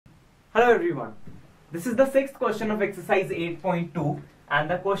Hello everyone. This is the sixth question of exercise 8.2 and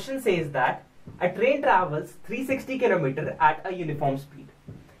the question says that a train travels 360 km at a uniform speed.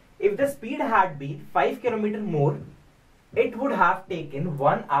 If the speed had been 5 km more, it would have taken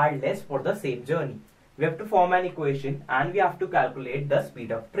 1 hour less for the same journey. We have to form an equation and we have to calculate the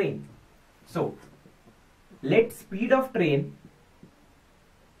speed of train. So, let speed of train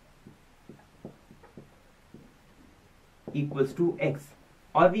equals to x,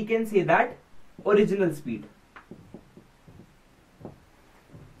 or we can say that original speed.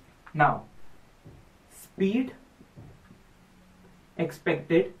 Now, speed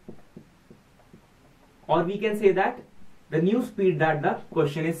expected, or we can say that the new speed that the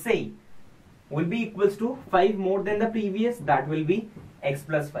question is saying will be equals to 5 more than the previous, that will be x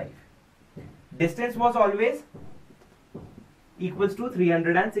plus 5. Distance was always equals to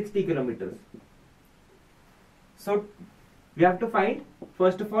 360 kilometers. So we have to find,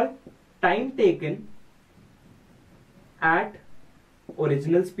 first of all, time taken at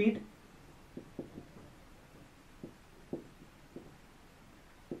original speed.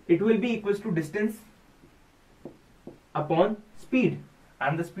 It will be equals to distance upon speed,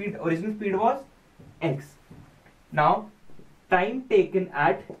 and the speed, original speed was x. Now time taken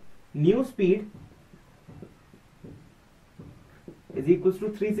at new speed is equals to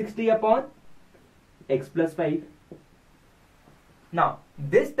 360 upon x plus 5. Now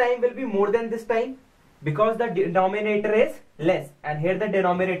this time will be more than this time because the denominator is less and here the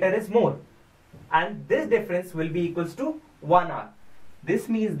denominator is more, and this difference will be equals to 1 hour. This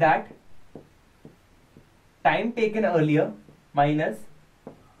means that time taken earlier minus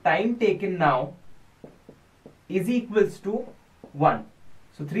time taken now is equals to 1.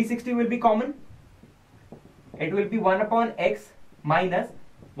 So 360 will be common. It will be 1 upon x minus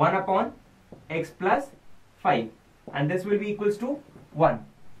 1 upon x plus 5, and this will be equals to 1.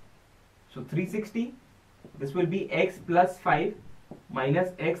 So 360, this will be x plus 5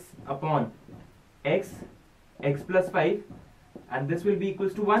 minus x upon x plus 5, and this will be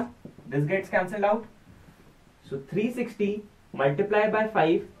equals to 1. This gets cancelled out. So 360 multiplied by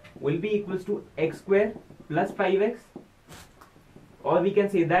 5 will be equals to x square plus 5x, or we can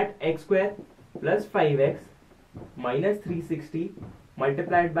say that x square plus 5x minus 360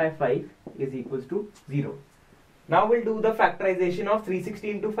 multiplied by 5 is equals to 0. Now we'll do the factorization of 360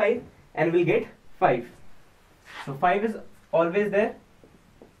 into 5 and we'll get 5. So 5 is always there.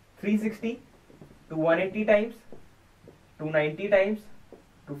 360 to 180 times, 290 times,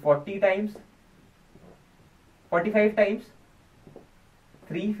 to 40 times, 45 times,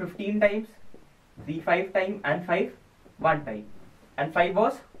 315 times, 35 times, and 5 1 time, and 5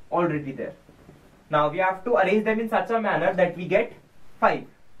 was already there. Now we have to arrange them in such a manner that we get 5.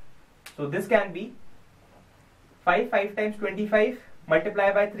 So this can be 5 times 25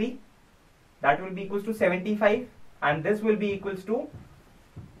 multiplied by 3, that will be equals to 75, and this will be equals to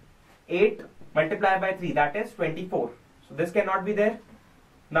 8 multiplied by 3, that is 24. So this cannot be there.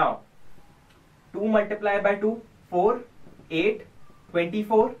 Now 2 multiplied by 2, 4, 8,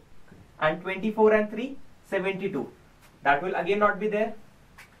 24, and 24 and 3, 72. That will again not be there.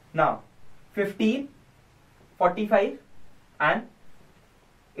 Now 15, 45, and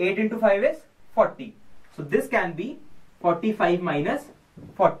 8 into 5 is 40. So this can be 45 minus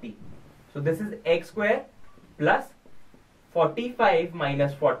 40. So this is x square plus 45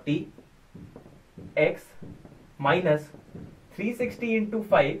 minus 40 x minus 360 into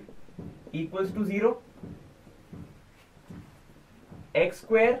 5 equals to 0. X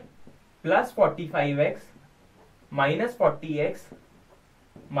square plus 45x minus 40x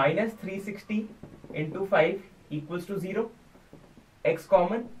minus 360 into 5 equals to 0. X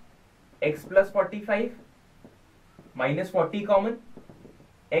common, x plus 45 minus 40 common,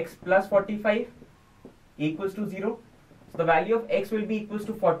 x plus 45 equals to 0. So the value of x will be equals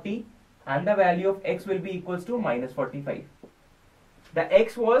to 40 and the value of x will be equals to minus 45. The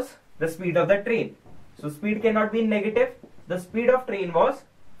x was the speed of the train. So speed cannot be negative. The speed of train was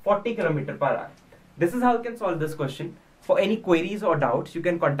 40 km per hour. This is how you can solve this question. For any queries or doubts, you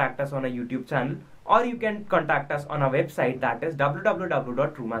can contact us on our YouTube channel, or you can contact us on our website, that is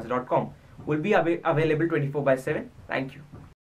www.truemaths.com. Will be available 24/7. Thank you.